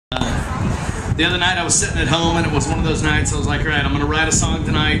The other night I was sitting at home, and it was one of those nights I was like, all right, I'm going to write a song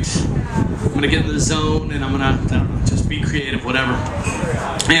tonight. I'm going to get in the zone, and I'm going to just be creative, whatever.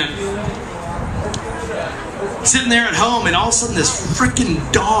 And sitting there at home, and all of a sudden this freaking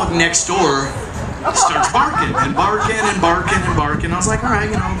dog next door starts barking and barking and barking and barking. I was like, all right,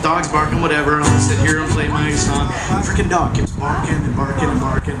 you know, dog's barking, whatever. I'll sit here and play my song. The freaking dog keeps barking and barking and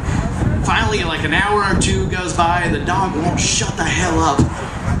barking. Finally, like an hour or two goes by, and the dog won't shut the hell up.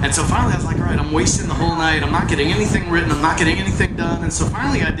 And so finally I was like, all right, I'm wasting the whole night. I'm not getting anything written. I'm not getting anything done. And so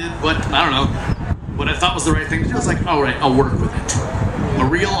finally I did what, I don't know, what I thought was the right thing to do. I was like, all right, I'll work with it. A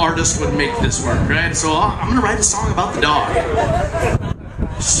real artist would make this work, right? So I'm going to write a song about the dog.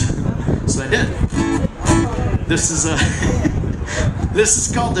 So I did. This is this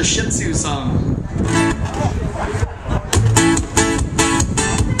is called the Shih-Tzu Song.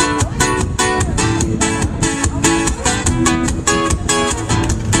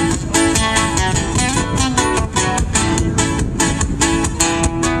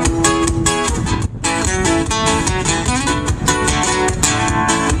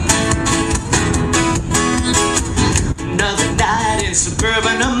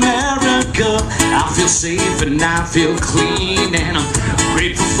 Suburban America, I feel safe and I feel clean, and I'm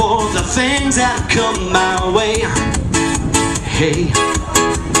grateful for the things that have come my way. Hey,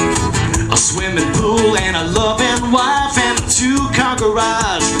 a swimming pool and a loving wife and a two-car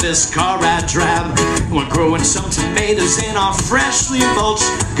garage for this car I drive. We're growing some tomatoes in our freshly mulched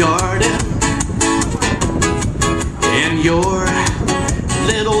garden, and your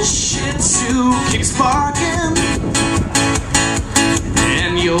little Shih Tzu keeps barking.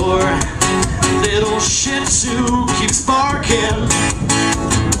 Your little Shih Tzu keeps barking.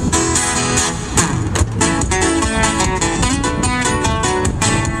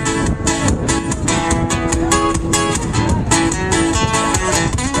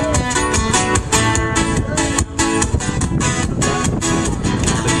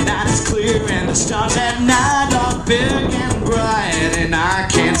 The night is clear and the stars at night are big and bright, and I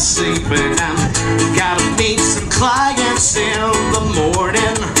can't sleep, and I'm gotta meet some clients in the morning.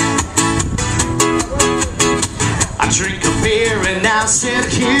 I drink a beer and I sit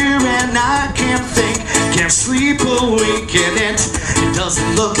here and I can't think, can't sleep a wink, and it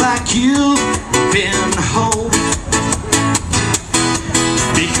doesn't look like you've been home,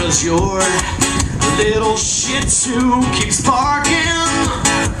 because your little Shih Tzu keeps barking.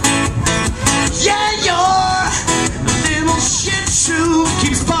 Yeah, your little Shih Tzu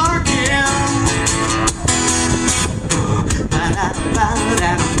keeps barking.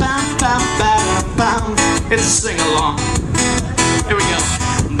 It's a sing-along. Here we go.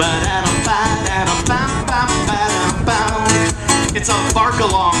 It's a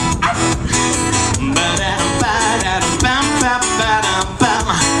bark-along.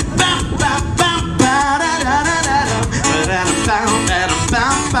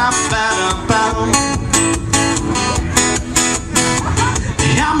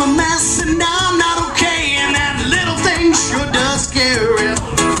 I'm a mess and I'm not okay, and that little thing sure does scare it.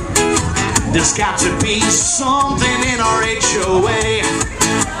 There's got to be something in our HOA.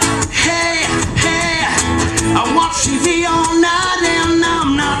 Hey, hey, I watch TV all night and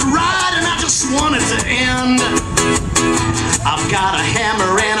I'm not right, and I just want it to end. I've got a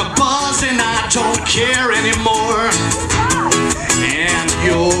hammer and a buzz and I don't care anymore. And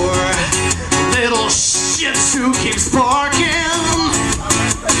your little Shih Tzu keeps barking.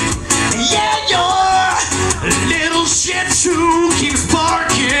 Yeah, your little Shih Tzu keeps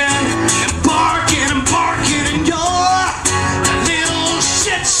barking. And your little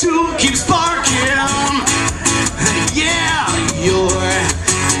Shih Tzu keeps barking. Yeah, your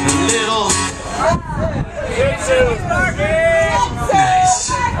little Shih Tzu is barking.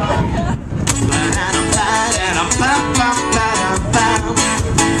 Nice.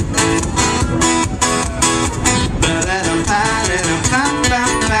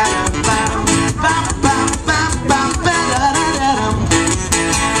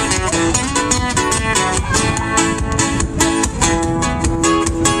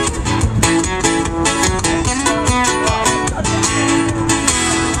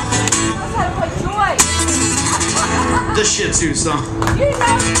 The Shih-Tzu Song.